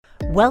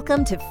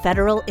Welcome to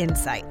Federal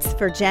Insights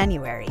for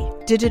January,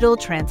 Digital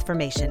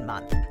Transformation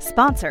Month,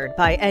 sponsored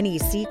by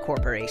NEC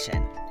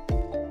Corporation.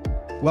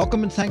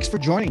 Welcome and thanks for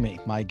joining me.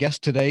 My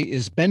guest today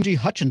is Benji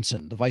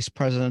Hutchinson, the Vice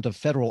President of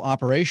Federal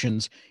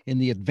Operations in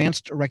the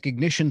Advanced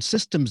Recognition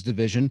Systems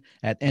Division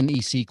at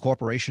NEC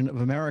Corporation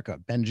of America.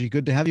 Benji,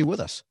 good to have you with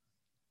us.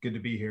 Good to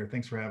be here.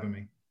 Thanks for having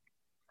me.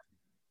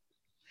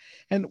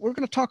 And we're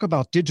going to talk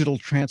about digital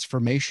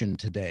transformation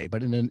today,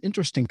 but in an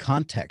interesting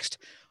context.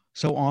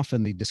 So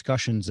often the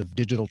discussions of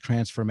digital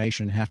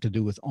transformation have to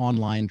do with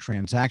online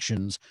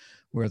transactions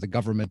where the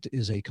government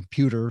is a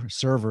computer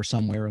server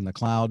somewhere in the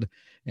cloud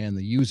and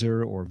the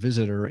user or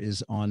visitor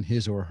is on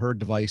his or her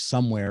device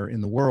somewhere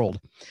in the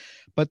world.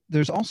 But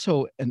there's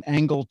also an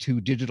angle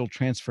to digital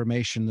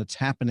transformation that's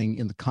happening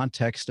in the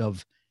context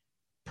of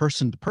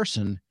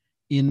person-to-person,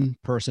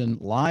 in-person,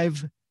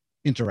 live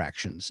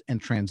interactions and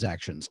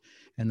transactions.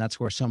 And that's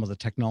where some of the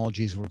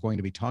technologies we're going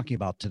to be talking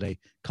about today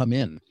come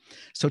in.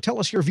 So tell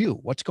us your view.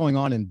 What's going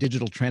on in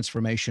digital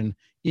transformation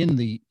in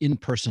the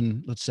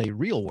in-person, let's say,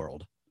 real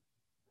world?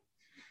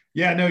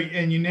 Yeah, no,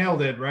 and you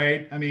nailed it,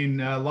 right? I mean,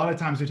 a lot of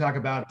times we talk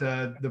about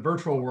the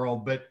virtual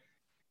world, but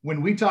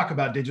when we talk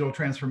about digital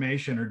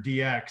transformation or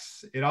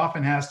DX, it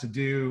often has to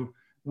do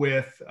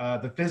with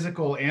the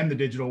physical and the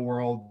digital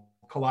world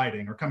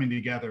colliding or coming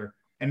together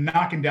and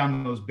knocking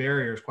down those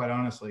barriers, quite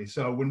honestly.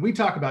 So when we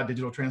talk about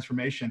digital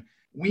transformation,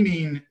 we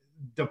mean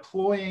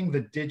deploying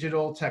the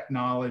digital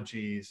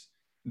technologies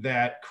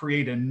that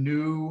create a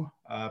new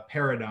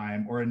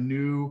paradigm or a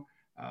new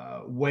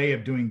way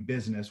of doing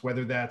business,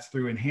 whether that's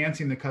through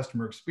enhancing the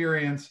customer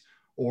experience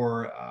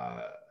or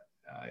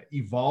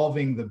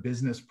evolving the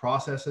business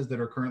processes that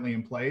are currently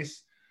in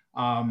place.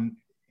 And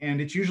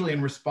it's usually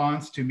in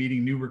response to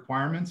meeting new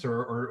requirements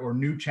or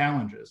new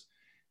challenges.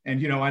 And,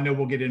 you know, I know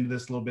we'll get into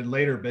this a little bit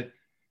later, but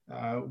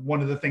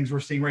one of the things we're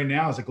seeing right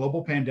now is a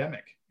global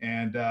pandemic.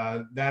 And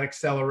that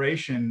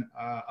acceleration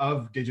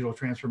of digital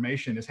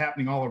transformation is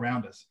happening all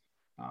around us.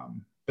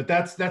 But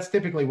that's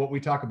typically what we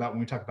talk about when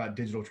we talk about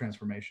digital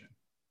transformation.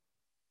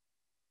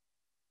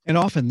 And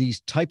often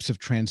these types of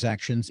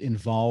transactions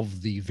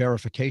involve the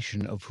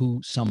verification of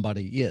who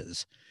somebody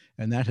is.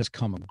 And that has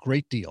come a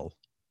great deal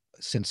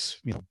since,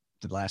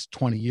 the last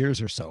 20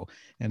 years or so.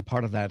 And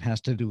part of that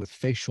has to do with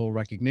facial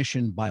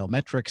recognition,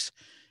 biometrics.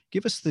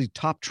 Give us the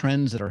top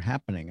trends that are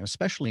happening,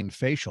 especially in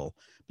facial,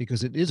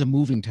 because it is a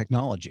moving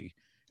technology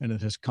and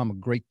it has come a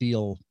great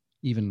deal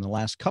even in the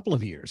last couple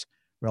of years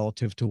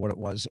relative to what it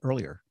was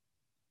earlier.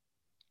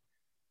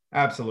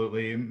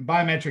 Absolutely.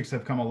 Biometrics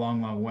have come a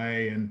long, long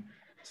way. And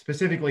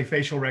specifically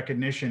facial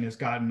recognition has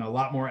gotten a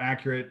lot more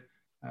accurate,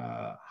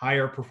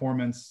 higher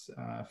performance,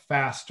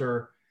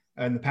 faster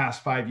in the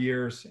past 5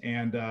 years.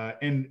 And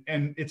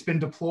it's been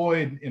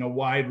deployed in a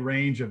wide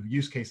range of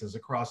use cases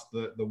across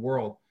the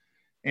world.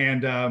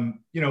 And,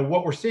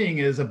 what we're seeing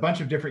is a bunch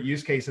of different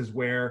use cases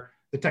where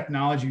the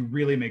technology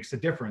really makes a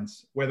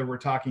difference, whether we're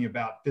talking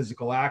about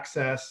physical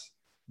access,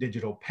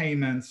 digital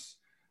payments,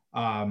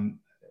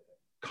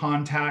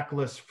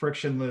 contactless,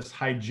 frictionless,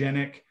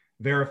 hygienic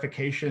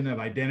verification of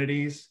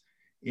identities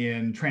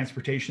in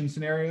transportation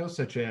scenarios,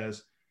 such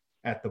as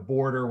at the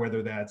border,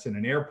 whether that's in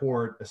an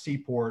airport, a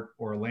seaport,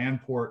 or a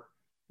land port.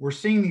 We're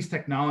seeing these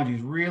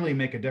technologies really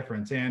make a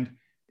difference. And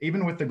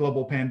even with the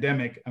global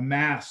pandemic, a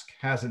mask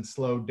hasn't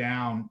slowed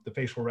down the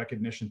facial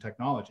recognition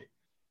technology.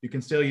 You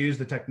can still use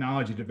the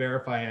technology to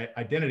verify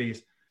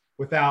identities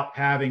without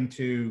having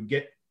to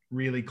get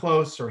really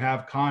close or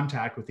have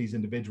contact with these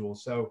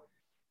individuals. So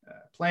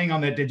playing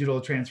on that digital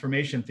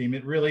transformation theme,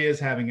 it really is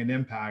having an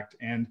impact.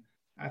 And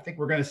I think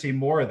we're going to see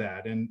more of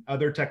that. And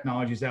other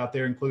technologies out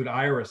there include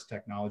iris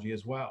technology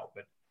as well.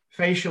 But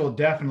facial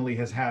definitely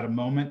has had a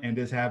moment and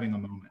is having a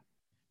moment.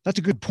 That's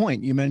a good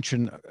point. You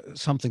mentioned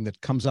something that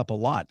comes up a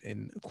lot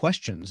in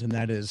questions, and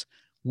that is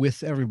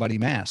with everybody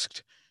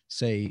masked,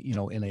 say,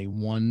 in a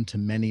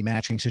one-to-many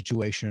matching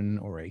situation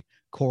or a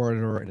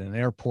corridor at an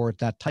airport,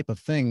 that type of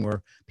thing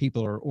where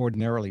people are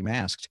ordinarily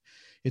masked.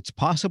 It's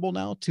possible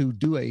now to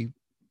do a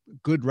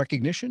good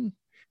recognition,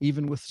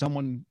 even with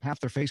someone half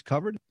their face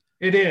covered?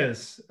 It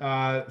is.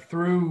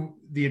 Through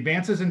the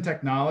advances in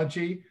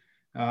technology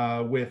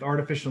with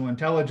artificial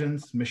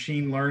intelligence,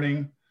 machine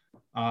learning,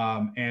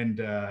 and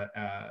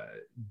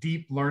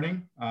deep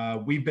learning,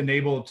 we've been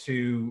able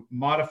to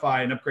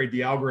modify and upgrade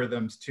the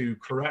algorithms to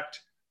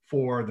correct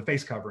for the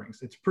face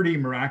coverings. It's pretty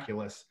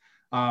miraculous.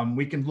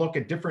 We can look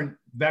at different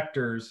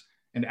vectors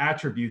and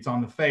attributes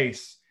on the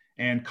face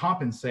and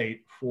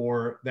compensate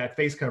for that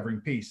face covering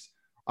piece.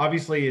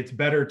 Obviously, it's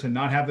better to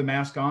not have the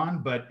mask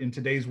on, but in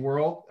today's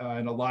world,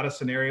 in a lot of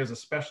scenarios,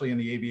 especially in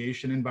the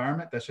aviation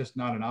environment, that's just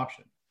not an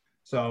option.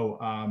 So,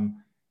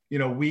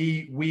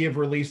 we have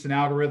released an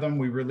algorithm.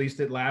 We released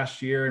it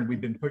last year, and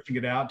we've been pushing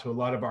it out to a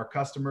lot of our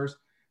customers,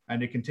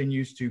 and it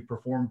continues to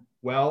perform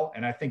well.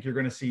 And I think you're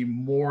going to see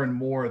more and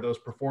more of those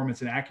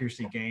performance and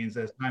accuracy gains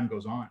as time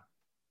goes on.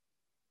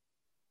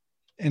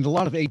 And a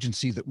lot of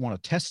agencies that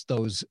want to test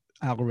those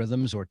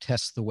algorithms or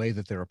tests the way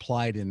that they're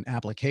applied in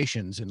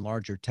applications in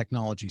larger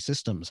technology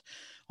systems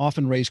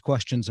often raise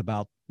questions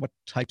about what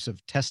types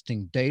of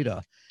testing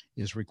data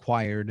is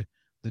required,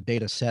 the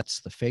data sets,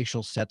 the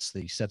facial sets,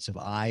 the sets of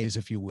eyes,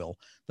 if you will,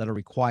 that are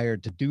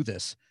required to do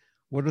this.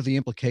 What are the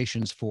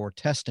implications for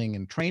testing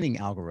and training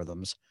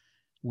algorithms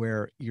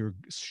where you're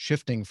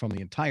shifting from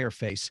the entire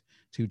face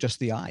to just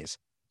the eyes?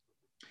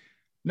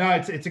 No,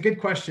 it's a good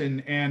question.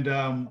 And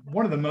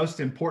one of the most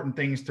important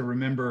things to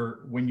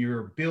remember when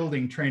you're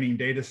building training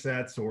data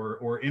sets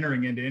or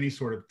entering into any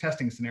sort of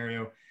testing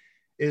scenario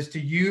is to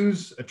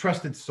use a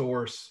trusted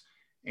source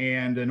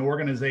and an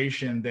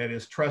organization that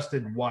is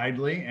trusted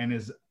widely and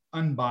is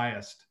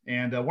unbiased.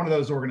 And one of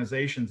those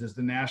organizations is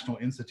the National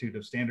Institute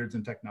of Standards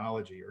and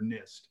Technology, or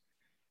NIST.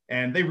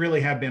 And they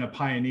really have been a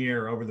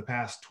pioneer over the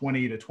past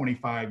 20 to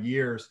 25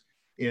 years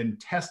in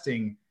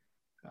testing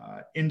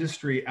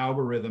industry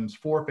algorithms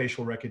for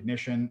facial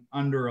recognition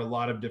under a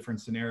lot of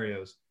different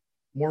scenarios.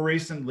 More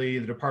recently,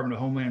 the Department of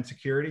Homeland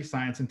Security,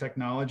 Science and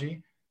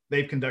Technology,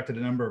 they've conducted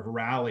a number of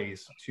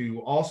rallies to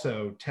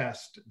also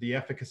test the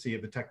efficacy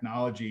of the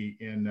technology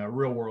in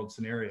real world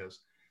scenarios.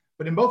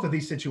 But in both of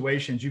these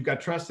situations, you've got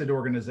trusted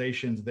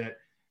organizations that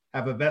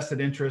have a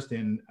vested interest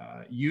in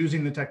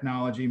using the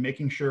technology,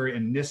 making sure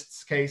in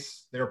NIST's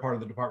case, they're part of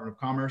the Department of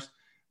Commerce,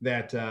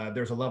 that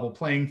there's a level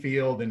playing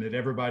field and that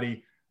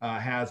everybody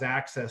has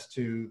access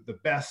to the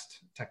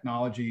best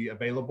technology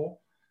available.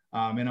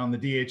 And on the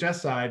DHS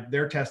side,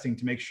 they're testing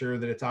to make sure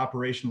that it's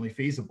operationally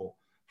feasible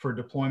for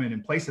deployment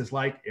in places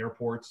like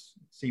airports,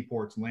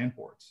 seaports, land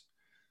ports.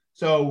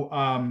 So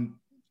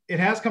it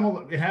has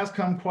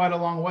come quite a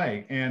long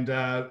way.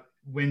 And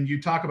when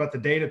you talk about the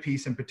data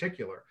piece in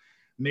particular,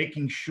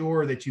 making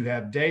sure that you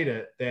have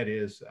data that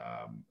is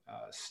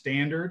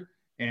standard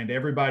and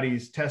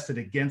everybody's tested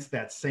against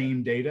that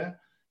same data.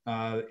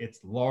 It's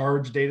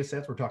large data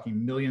sets. We're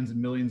talking millions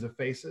and millions of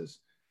faces,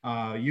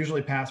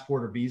 usually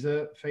passport or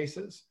visa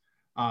faces.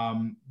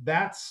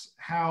 That's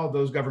how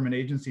those government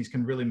agencies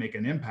can really make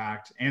an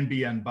impact and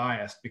be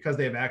unbiased because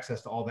they have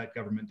access to all that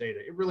government data.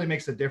 It really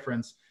makes a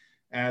difference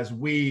as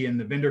we in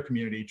the vendor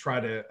community try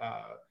to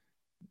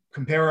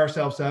compare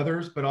ourselves to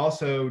others, but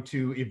also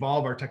to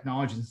evolve our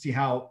technologies and see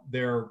how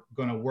they're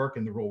going to work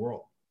in the real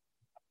world.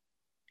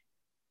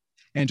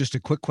 And just a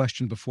quick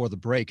question before the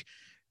break.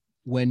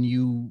 When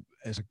you,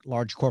 as a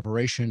large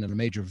corporation and a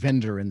major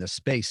vendor in this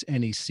space,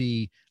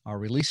 NEC, are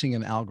releasing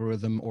an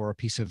algorithm or a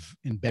piece of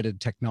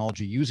embedded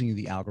technology using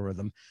the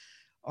algorithm,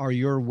 are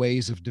your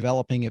ways of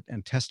developing it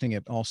and testing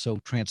it also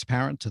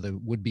transparent to the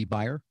would-be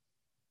buyer?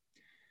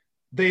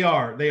 They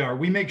are.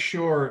 We make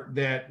sure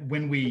that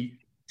when we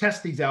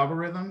test these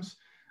algorithms,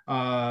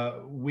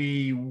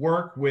 we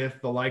work with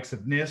the likes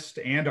of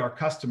NIST and our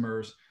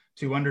customers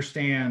to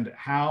understand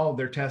how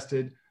they're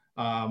tested,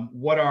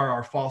 what are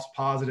our false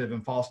positive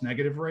and false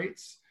negative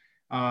rates.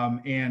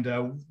 And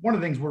one of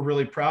the things we're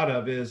really proud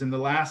of is in the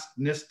last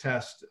NIST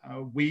test,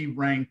 we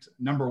ranked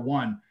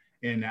 #1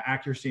 in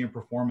accuracy and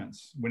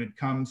performance when it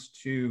comes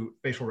to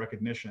facial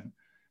recognition.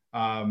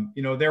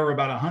 There were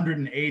about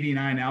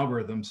 189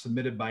 algorithms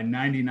submitted by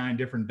 99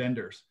 different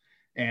vendors.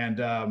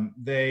 And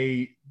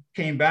they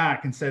came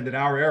back and said that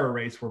our error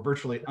rates were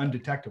virtually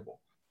undetectable.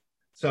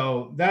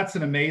 So that's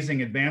an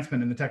amazing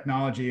advancement in the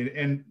technology.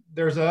 And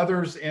there's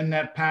others in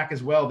that pack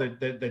as well that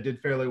did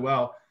fairly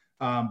well.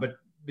 But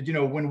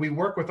when we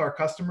work with our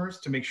customers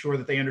to make sure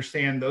that they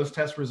understand those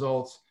test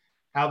results,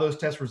 how those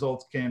test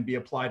results can be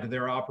applied to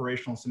their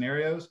operational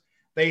scenarios,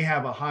 they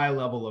have a high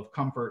level of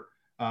comfort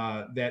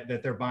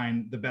that they're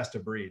buying the best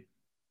of breed.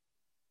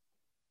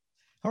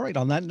 All right,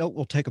 on that note,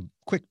 we'll take a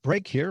quick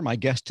break here. My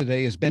guest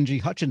today is Benji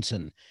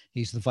Hutchinson.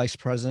 He's the Vice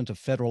President of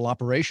Federal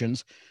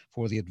Operations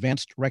for the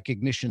Advanced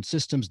Recognition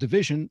Systems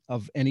Division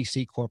of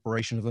NEC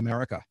Corporation of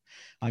America.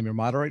 I'm your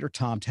moderator,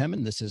 Tom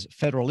Temin. This is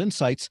Federal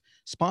Insights,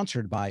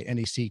 sponsored by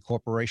NEC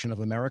Corporation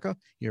of America,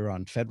 here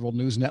on Federal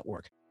News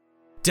Network.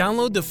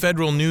 Download the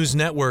Federal News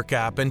Network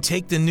app and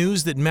take the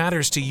news that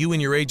matters to you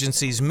and your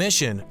agency's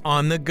mission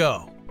on the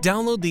go.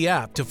 Download the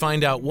app to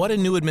find out what a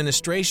new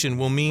administration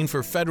will mean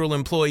for federal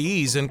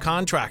employees and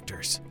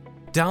contractors.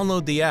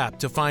 Download the app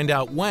to find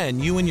out when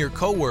you and your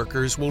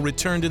coworkers will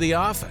return to the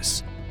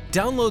office.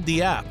 Download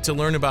the app to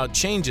learn about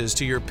changes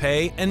to your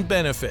pay and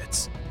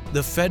benefits.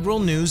 The Federal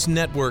News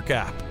Network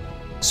app.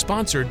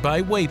 Sponsored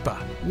by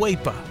WAEPA.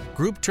 WAEPA,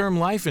 Group Term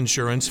Life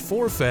Insurance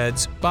for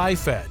Feds by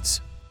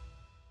Feds.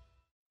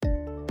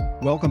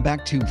 Welcome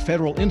back to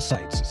Federal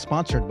Insights,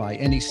 sponsored by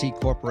NEC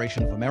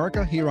Corporation of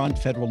America, here on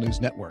Federal News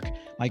Network.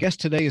 My guest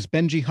today is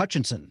Benji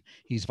Hutchinson.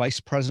 He's Vice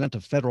President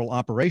of Federal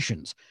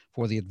Operations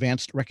for the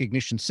Advanced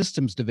Recognition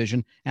Systems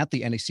Division at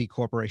the NEC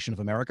Corporation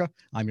of America.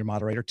 I'm your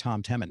moderator,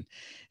 Tom Temin.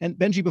 And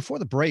Benji, before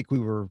the break, we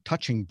were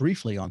touching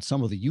briefly on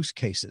some of the use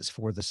cases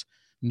for this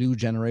new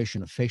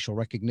generation of facial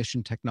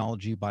recognition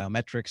technology,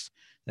 biometrics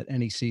that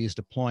NEC is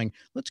deploying.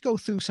 Let's go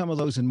through some of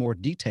those in more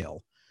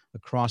detail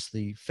across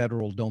the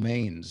federal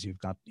domains. You've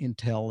got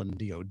Intel and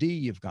DoD,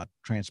 you've got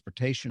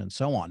transportation and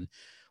so on.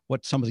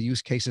 What some of the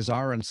use cases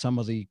are and some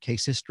of the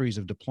case histories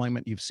of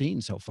deployment you've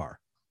seen so far.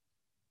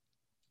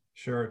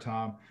 Sure,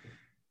 Tom.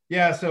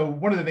 Yeah, so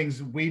one of the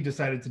things we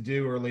decided to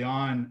do early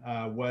on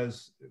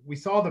was we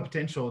saw the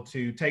potential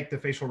to take the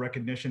facial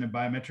recognition and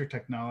biometric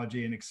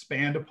technology and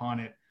expand upon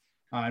it.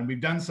 And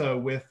we've done so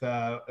with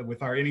our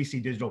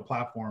NEC digital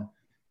platform.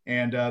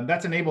 And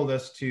that's enabled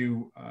us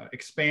to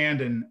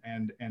expand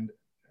and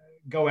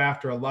go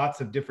after lots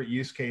of different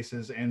use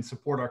cases and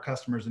support our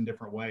customers in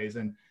different ways.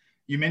 And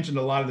you mentioned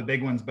a lot of the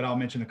big ones, but I'll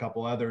mention a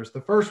couple others.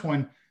 The first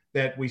one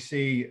that we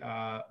see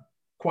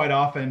quite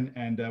often,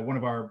 and one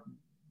of our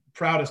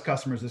proudest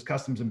customers is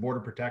Customs and Border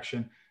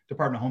Protection,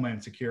 Department of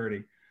Homeland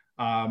Security.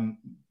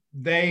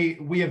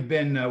 We have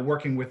been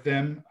working with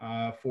them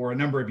for a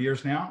number of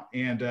years now,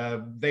 and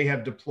they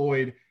have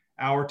deployed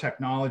our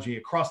technology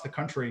across the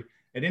country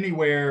at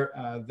anywhere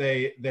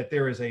that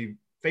there is a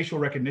facial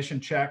recognition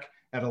check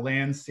at a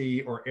land,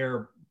 sea, or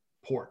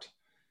airport.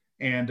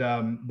 And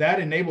that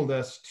enabled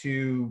us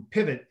to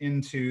pivot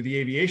into the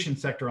aviation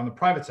sector on the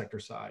private sector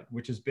side,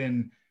 which has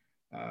been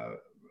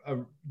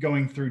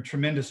going through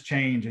tremendous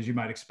change, as you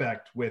might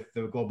expect, with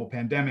the global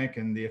pandemic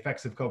and the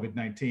effects of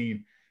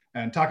COVID-19.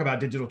 And talk about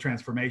digital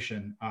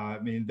transformation. I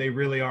mean, they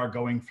really are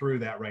going through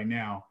that right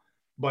now.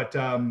 But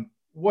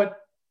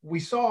what we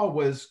saw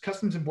was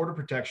Customs and Border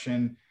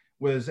Protection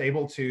was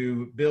able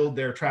to build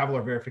their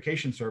traveler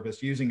verification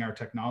service using our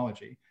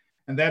technology.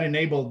 And that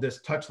enabled this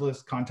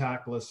touchless,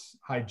 contactless,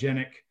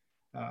 hygienic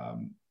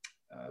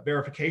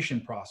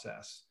verification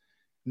process.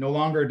 No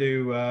longer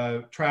do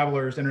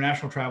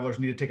international travelers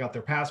need to take out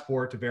their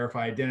passport to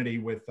verify identity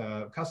with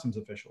customs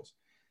officials.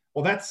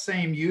 Well, that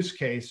same use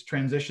case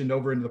transitioned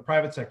over into the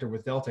private sector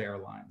with Delta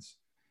Airlines.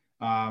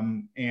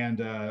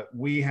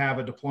 We have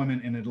a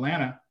deployment in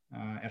Atlanta,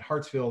 at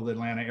Hartsfield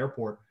Atlanta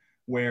Airport,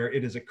 where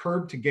it is a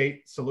curb to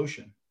gate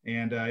solution.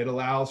 And it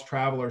allows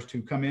travelers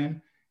to come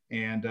in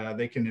and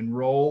they can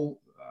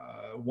enroll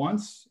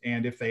once.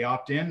 And if they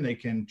opt in, they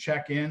can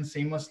check in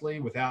seamlessly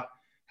without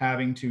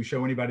having to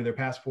show anybody their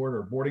passport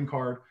or boarding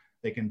card.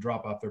 They can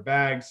drop off their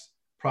bags,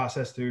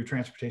 process through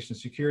Transportation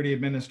Security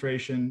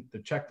Administration, the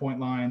checkpoint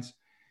lines,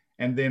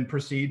 and then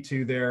proceed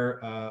to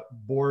their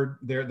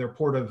their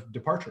port of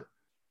departure.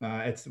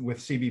 It's with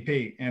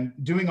CBP, and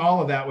doing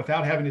all of that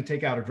without having to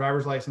take out a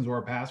driver's license or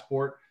a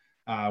passport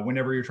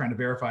whenever you're trying to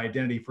verify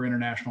identity for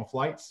international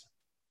flights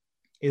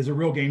is a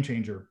real game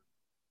changer.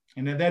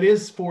 And that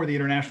is for the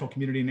international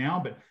community now,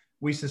 but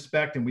we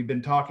suspect, and we've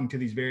been talking to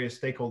these various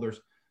stakeholders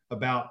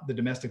about the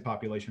domestic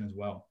population as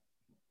well.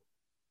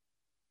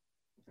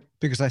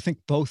 Because I think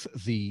both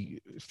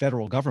the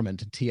federal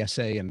government,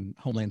 TSA and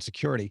Homeland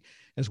Security,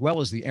 as well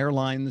as the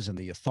airlines and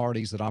the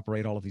authorities that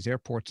operate all of these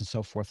airports and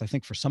so forth, I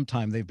think for some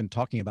time they've been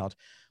talking about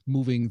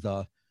moving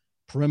the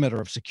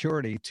perimeter of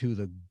security to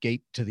the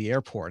gate to the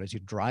airport as you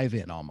drive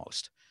in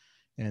almost.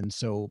 And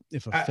so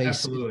if a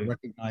face is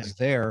recognized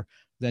there,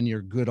 then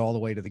you're good all the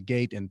way to the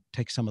gate, and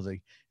take some of the,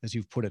 as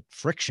you've put it,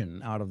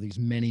 friction out of these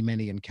many,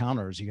 many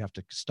encounters you have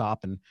to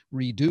stop and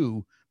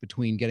redo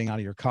between getting out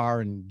of your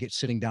car and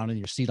sitting down in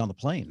your seat on the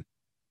plane.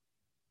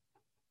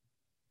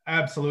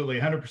 Absolutely,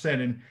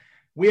 100%. And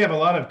we have a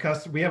lot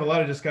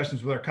of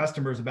discussions with our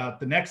customers about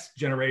the next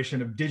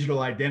generation of digital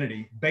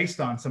identity based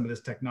on some of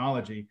this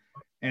technology.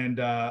 And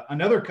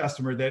another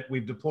customer that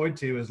we've deployed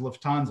to is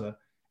Lufthansa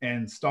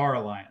and Star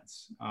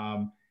Alliance.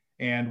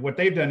 And what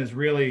they've done is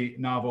really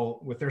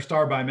novel. With their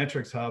Star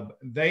Biometrics Hub,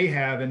 they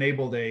have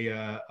enabled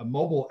a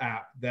mobile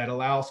app that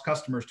allows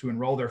customers to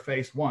enroll their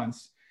face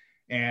once,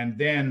 and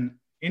then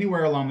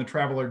anywhere along the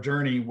traveler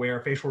journey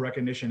where facial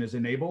recognition is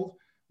enabled,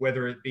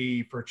 whether it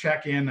be for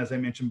check-in, as I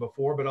mentioned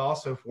before, but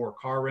also for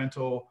car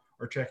rental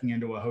or checking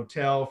into a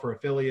hotel for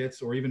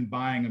affiliates, or even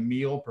buying a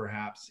meal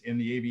perhaps in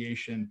the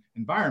aviation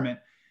environment,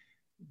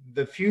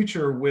 the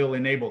future will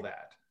enable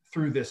that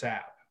through this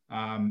app.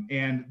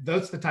 And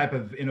that's the type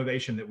of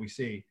innovation that we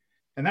see.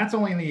 And that's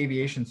only in the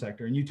aviation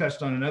sector. And you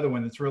touched on another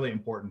one that's really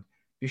important.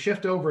 You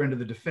shift over into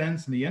the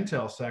defense and the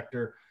intel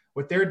sector,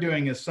 what they're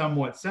doing is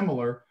somewhat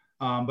similar,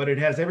 but it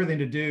has everything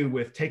to do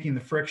with taking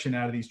the friction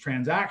out of these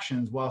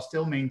transactions while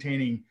still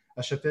maintaining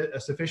a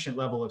sufficient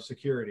level of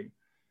security.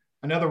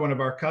 Another one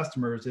of our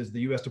customers is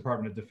the US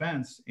Department of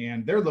Defense,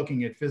 and they're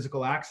looking at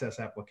physical access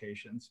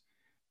applications.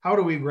 How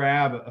do we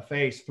grab a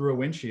face through a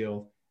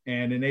windshield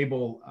and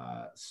enable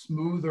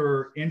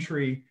smoother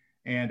entry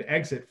and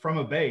exit from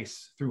a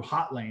base through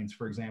hot lanes,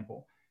 for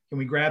example? Can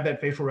we grab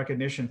that facial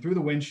recognition through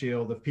the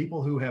windshield of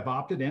people who have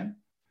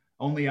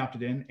only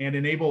opted in, and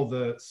enable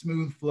the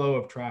smooth flow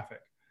of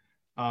traffic?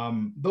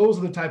 Those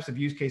are the types of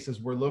use cases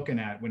we're looking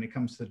at when it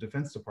comes to the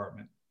Defense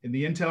Department. In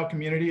the intel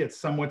community, it's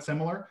somewhat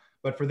similar,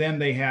 but for them,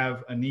 they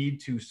have a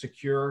need to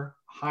secure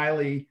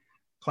highly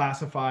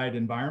classified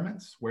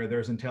environments where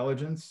there's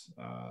intelligence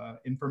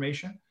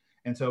information.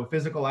 And so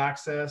physical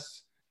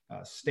access,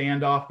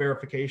 standoff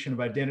verification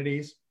of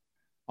identities.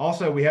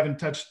 Also, we haven't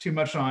touched too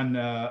much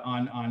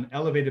on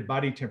elevated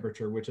body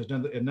temperature, which is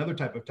another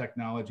type of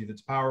technology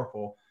that's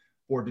powerful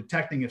for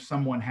detecting if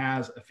someone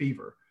has a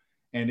fever.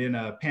 And in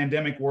a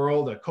pandemic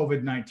world, a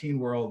COVID-19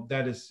 world,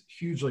 that is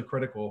hugely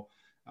critical.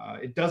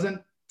 It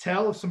doesn't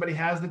tell if somebody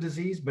has the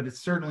disease, but it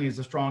certainly is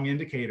a strong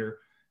indicator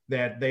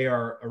that they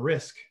are a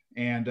risk.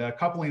 And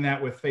coupling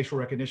that with facial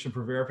recognition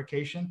for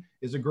verification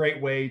is a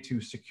great way to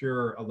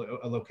secure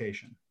a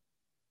location.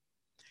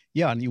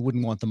 Yeah, and you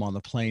wouldn't want them on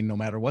the plane no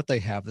matter what they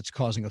have that's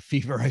causing a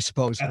fever, I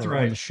suppose, That's or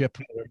right. on the ship,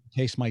 whatever the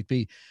case might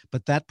be.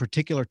 But that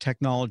particular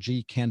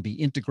technology can be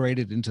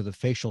integrated into the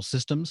facial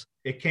systems?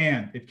 It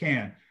can.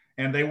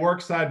 And they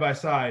work side by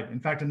side.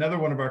 In fact, another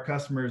one of our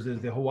customers is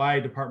the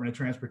Hawaii Department of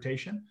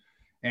Transportation.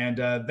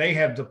 And they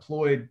have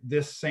deployed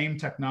this same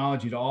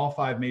technology to all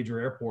 5 major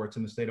airports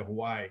in the state of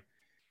Hawaii.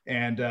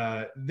 And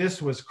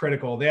this was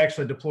critical. They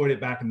actually deployed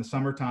it back in the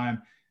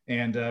summertime,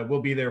 and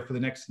we'll be there for the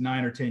next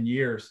 9 or 10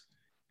 years.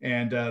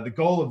 And the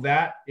goal of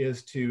that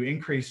is to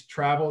increase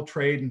travel,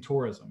 trade, and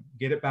tourism,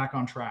 get it back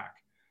on track.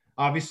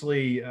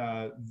 Obviously,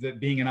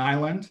 being an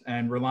island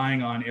and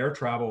relying on air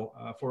travel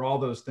for all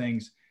those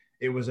things,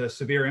 it was a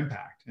severe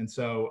impact. And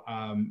so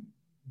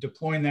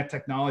deploying that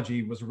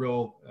technology was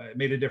it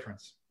made a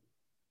difference.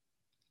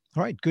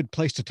 All right, good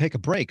place to take a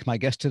break. My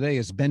guest today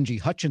is Benji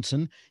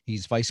Hutchinson.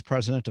 He's Vice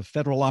President of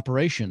Federal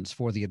Operations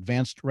for the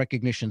Advanced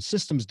Recognition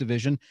Systems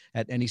Division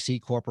at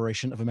NEC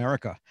Corporation of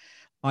America.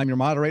 I'm your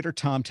moderator,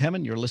 Tom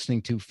Temin. You're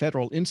listening to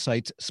Federal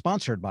Insights,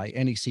 sponsored by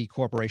NEC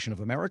Corporation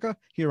of America,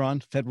 here on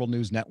Federal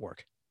News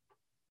Network.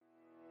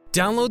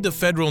 Download the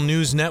Federal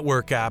News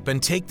Network app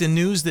and take the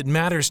news that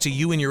matters to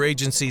you and your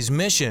agency's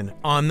mission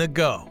on the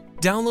go.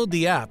 Download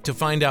the app to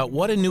find out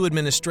what a new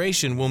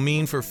administration will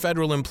mean for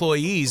federal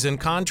employees and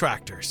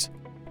contractors.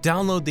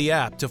 Download the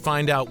app to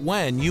find out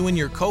when you and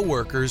your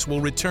coworkers will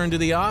return to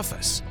the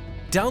office.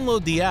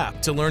 Download the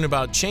app to learn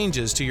about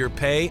changes to your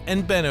pay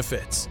and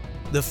benefits.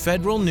 The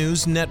Federal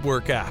News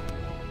Network app.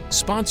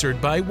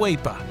 Sponsored by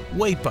WAEPA.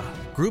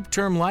 WAEPA, Group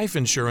Term Life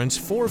Insurance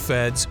for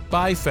Feds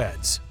by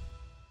Feds.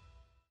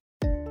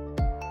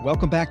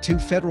 Welcome back to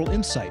Federal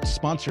Insights,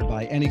 sponsored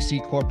by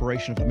NEC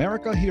Corporation of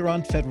America, here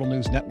on Federal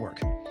News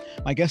Network.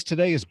 My guest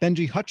today is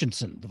Benji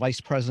Hutchinson, the Vice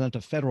President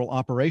of Federal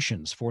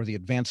Operations for the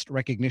Advanced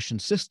Recognition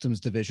Systems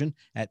Division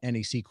at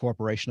NEC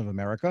Corporation of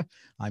America.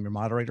 I'm your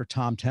moderator,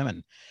 Tom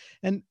Temin.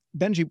 And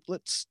Benji,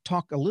 let's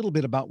talk a little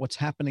bit about what's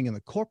happening in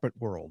the corporate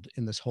world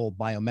in this whole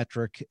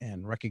biometric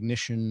and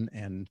recognition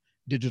and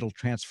digital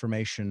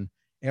transformation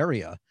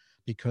area,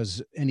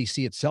 because NEC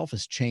itself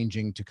is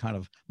changing to kind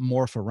of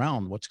morph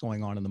around what's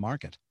going on in the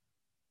market.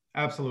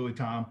 Absolutely,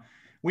 Tom.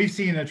 We've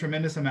seen a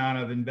tremendous amount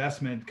of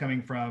investment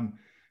coming from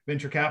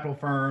venture capital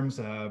firms,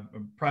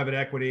 private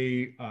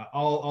equity,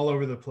 all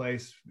over the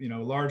place. You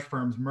know, large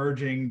firms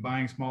merging,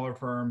 buying smaller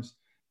firms.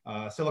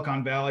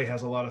 Silicon Valley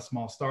has a lot of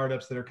small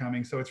startups that are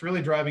coming. So it's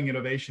really driving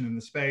innovation in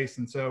the space.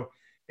 And so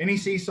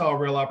NEC saw a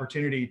real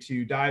opportunity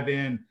to dive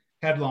in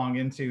headlong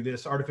into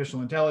this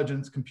artificial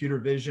intelligence, computer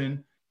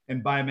vision,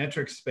 and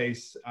biometrics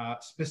space,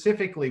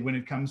 specifically when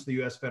it comes to the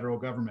U.S. federal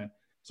government.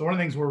 So one of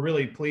the things we're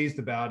really pleased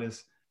about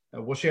is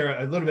we'll share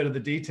a little bit of the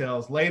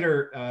details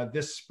later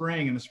this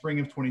spring. In the spring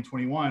of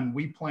 2021,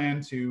 we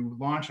plan to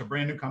launch a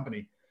brand new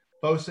company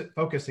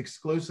focused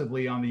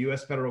exclusively on the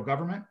U.S. federal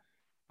government,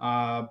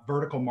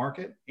 vertical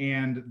market,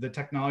 and the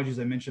technologies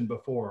I mentioned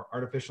before: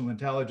 artificial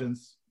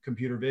intelligence,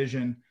 computer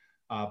vision,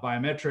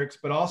 biometrics,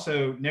 but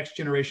also next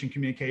generation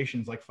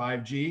communications like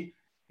 5G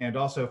and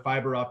also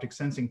fiber optic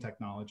sensing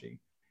technology.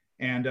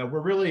 And we're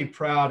really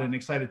proud and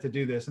excited to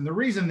do this. And the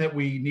reason that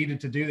we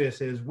needed to do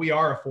this is we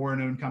are a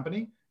foreign-owned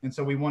company. And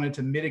so we wanted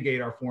to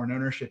mitigate our foreign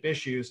ownership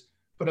issues,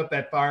 put up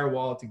that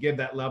firewall to give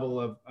that level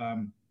of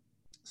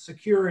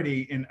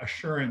security and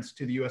assurance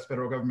to the U.S.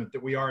 federal government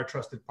that we are a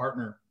trusted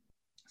partner.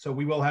 So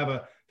we will have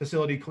a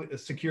facility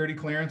security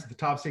clearance at the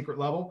top secret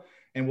level,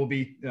 and we'll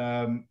be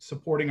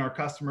supporting our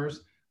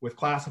customers with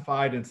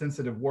classified and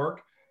sensitive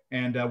work.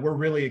 And we're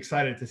really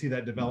excited to see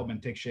that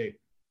development take shape.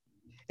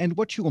 And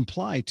what you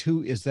imply,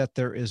 too, is that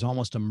there is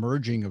almost a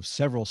merging of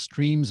several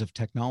streams of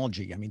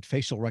technology. I mean,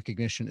 facial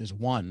recognition is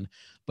one,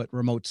 but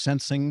remote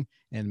sensing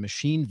and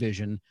machine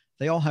vision,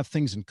 they all have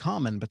things in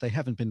common, but they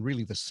haven't been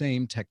really the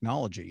same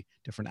technology,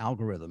 different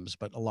algorithms,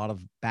 but a lot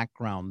of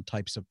background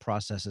types of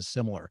processes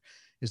similar.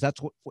 Is that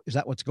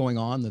what's going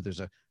on, that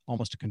there's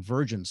almost a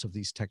convergence of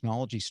these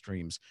technology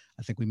streams?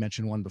 I think we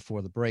mentioned one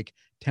before the break,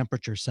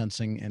 temperature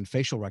sensing and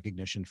facial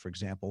recognition, for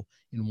example,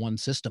 in one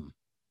system.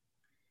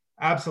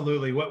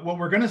 Absolutely. What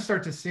we're going to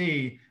start to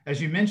see,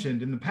 as you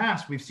mentioned, in the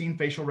past, we've seen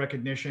facial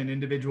recognition,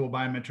 individual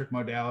biometric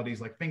modalities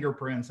like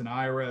fingerprints and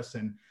iris,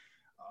 and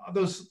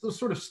those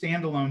sort of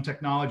standalone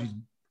technologies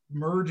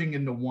merging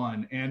into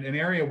one. And an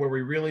area where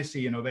we really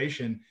see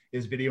innovation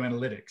is video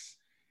analytics,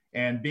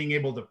 and being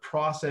able to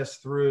process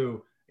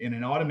through in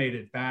an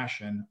automated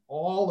fashion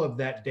all of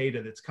that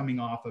data that's coming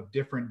off of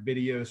different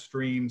video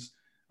streams.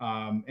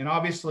 And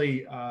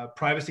obviously,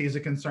 privacy is a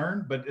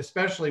concern, but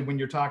especially when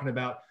you're talking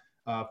about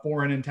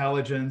foreign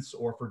intelligence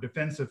or for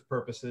defensive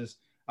purposes,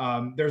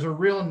 there's a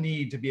real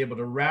need to be able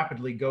to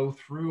rapidly go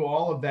through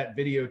all of that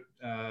video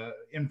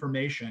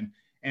information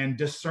and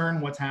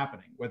discern what's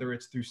happening, whether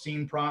it's through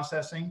scene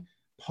processing,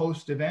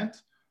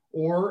 post-event,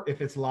 or if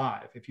it's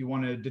live. If you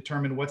want to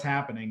determine what's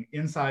happening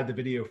inside the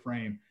video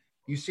frame,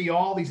 you see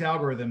all these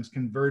algorithms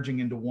converging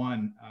into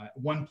one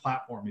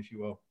platform, if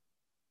you will.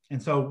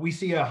 And so we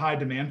see a high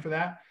demand for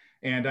that.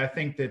 And I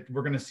think that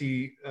we're going to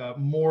see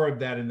more of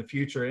that in the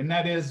future. And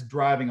that is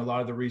driving a lot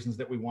of the reasons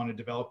that we want to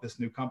develop this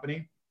new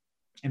company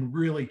and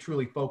really,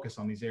 truly focus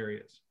on these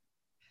areas.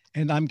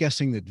 And I'm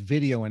guessing that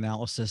video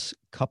analysis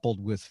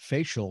coupled with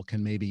facial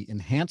can maybe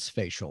enhance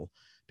facial,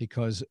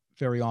 because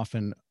very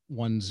often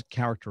one's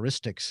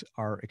characteristics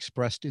are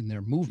expressed in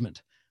their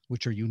movement,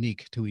 which are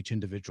unique to each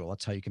individual.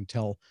 That's how you can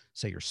tell,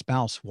 say, your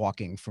spouse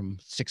walking from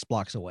 6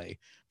 blocks away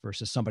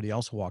versus somebody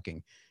else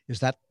walking. Is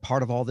that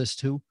part of all this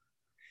too?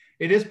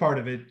 It is part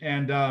of it.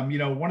 And,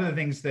 one of the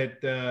things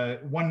that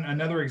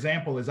another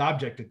example is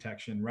object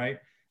detection, right?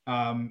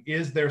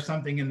 Is there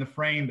something in the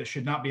frame that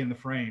should not be in the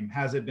frame?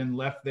 Has it been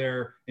left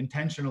there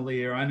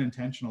intentionally or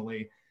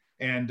unintentionally?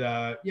 And,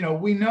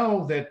 we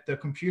know that the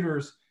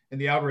computers and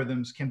the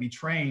algorithms can be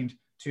trained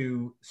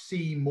to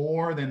see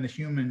more than the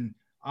human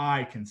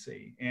eye can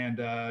see.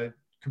 And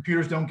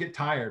computers don't get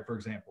tired, for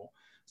example.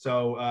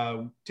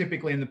 So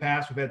typically in the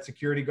past, we've had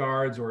security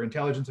guards or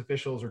intelligence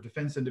officials or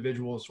defense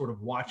individuals sort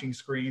of watching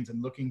screens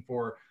and looking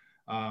for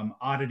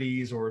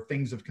oddities or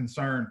things of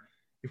concern.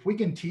 If we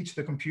can teach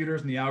the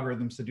computers and the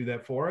algorithms to do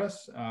that for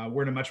us,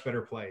 we're in a much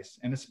better place.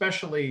 And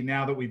especially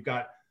now that we've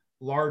got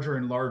larger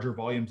and larger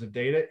volumes of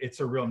data,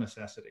 it's a real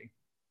necessity.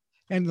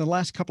 And in the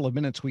last couple of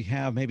minutes we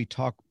have, maybe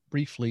talk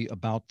briefly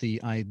about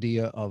the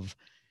idea of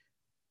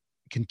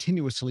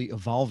continuously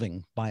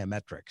evolving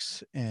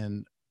biometrics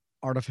and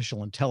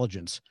artificial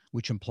intelligence,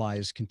 which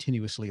implies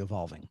continuously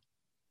evolving.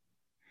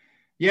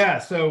 Yeah,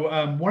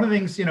 so one of the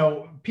things,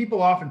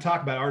 people often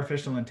talk about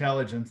artificial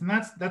intelligence, and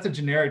that's a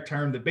generic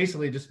term that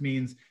basically just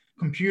means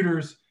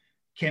computers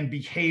can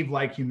behave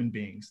like human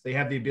beings. They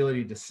have the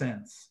ability to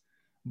sense.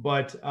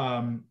 But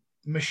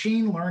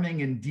machine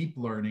learning and deep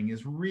learning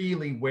is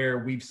really where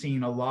we've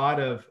seen a lot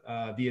of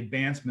the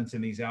advancements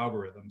in these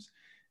algorithms.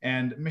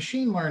 And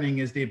machine learning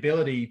is the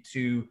ability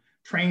to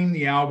train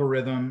the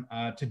algorithm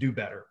to do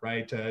better,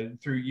 right?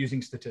 Through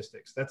using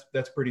statistics.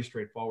 That's pretty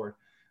straightforward.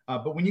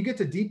 But when you get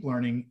to deep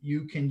learning,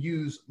 you can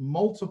use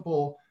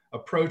multiple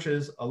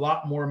approaches, a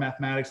lot more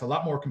mathematics, a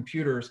lot more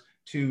computers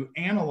to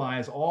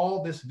analyze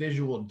all this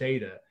visual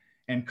data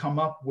and come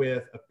up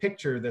with a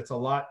picture that's a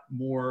lot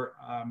more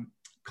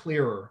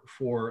clearer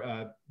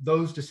for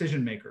those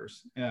decision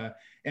makers.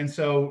 And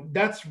so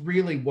that's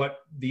really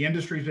what the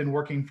industry's been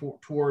working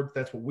towards.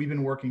 That's what we've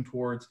been working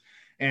towards.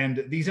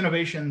 And these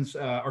innovations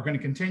are going to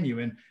continue.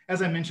 And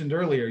as I mentioned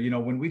earlier,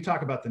 when we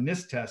talk about the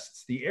NIST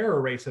tests, the error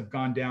rates have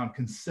gone down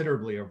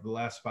considerably over the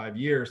last 5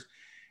 years.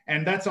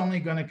 And that's only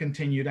going to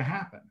continue to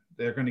happen.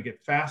 They're going to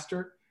get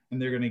faster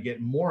and they're going to get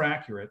more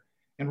accurate.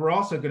 And we're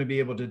also going to be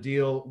able to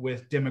deal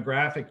with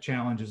demographic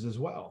challenges as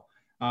well.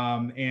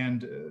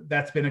 And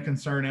that's been a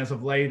concern as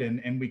of late.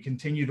 And we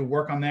continue to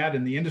work on that,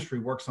 and the industry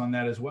works on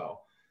that as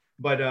well.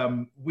 But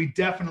we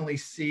definitely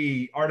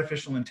see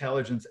artificial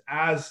intelligence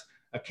as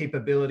a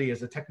capability,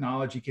 as a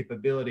technology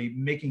capability,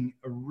 making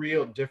a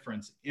real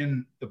difference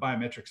in the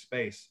biometric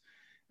space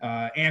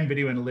and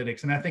video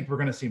analytics. And I think we're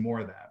going to see more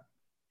of that.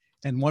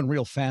 And one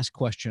real fast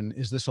question,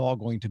 is this all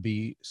going to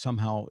be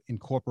somehow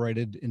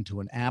incorporated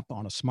into an app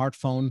on a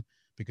smartphone?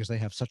 Because they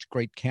have such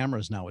great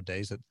cameras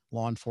nowadays that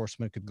law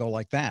enforcement could go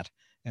like that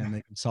and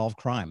they can solve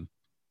crime.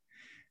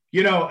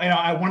 One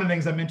of the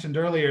things I mentioned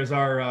earlier is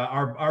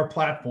our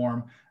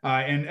platform.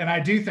 And I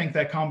do think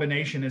that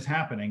combination is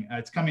happening.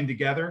 It's coming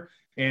together.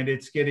 And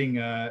it's getting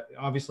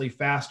obviously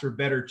faster,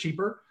 better,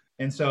 cheaper.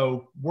 And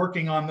so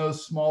working on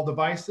those small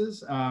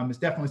devices is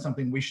definitely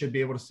something we should be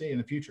able to see in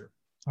the future.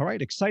 All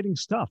right, exciting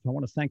stuff. I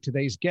want to thank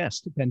today's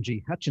guest.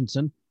 Benji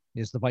Hutchinson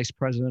is the Vice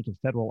President of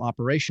Federal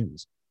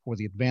Operations for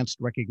the Advanced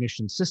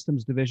Recognition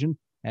Systems Division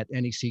at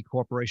NEC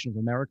Corporation of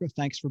America.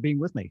 Thanks for being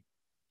with me.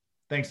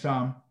 Thanks,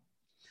 Tom.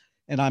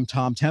 And I'm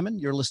Tom Temin.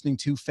 You're listening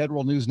to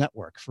Federal News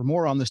Network. For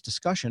more on this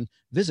discussion,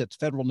 visit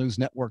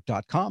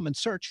federalnewsnetwork.com and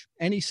search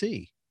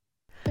NEC.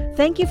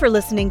 Thank you for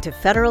listening to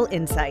Federal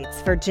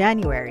Insights for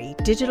January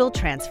Digital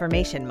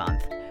Transformation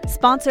Month,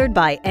 sponsored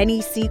by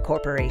NEC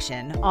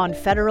Corporation on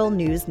Federal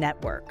News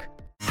Network.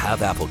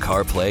 Have Apple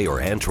CarPlay or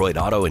Android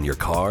Auto in your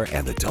car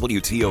and the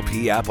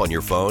WTOP app on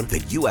your phone?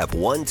 Then you have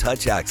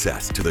one-touch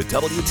access to the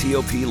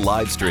WTOP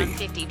live stream.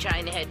 50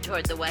 trying to head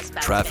toward the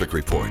westbound. Traffic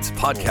reports,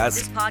 podcasts,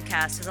 This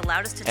podcast has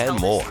allowed us to and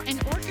more. An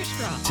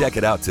orchestra. Check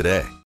it out today.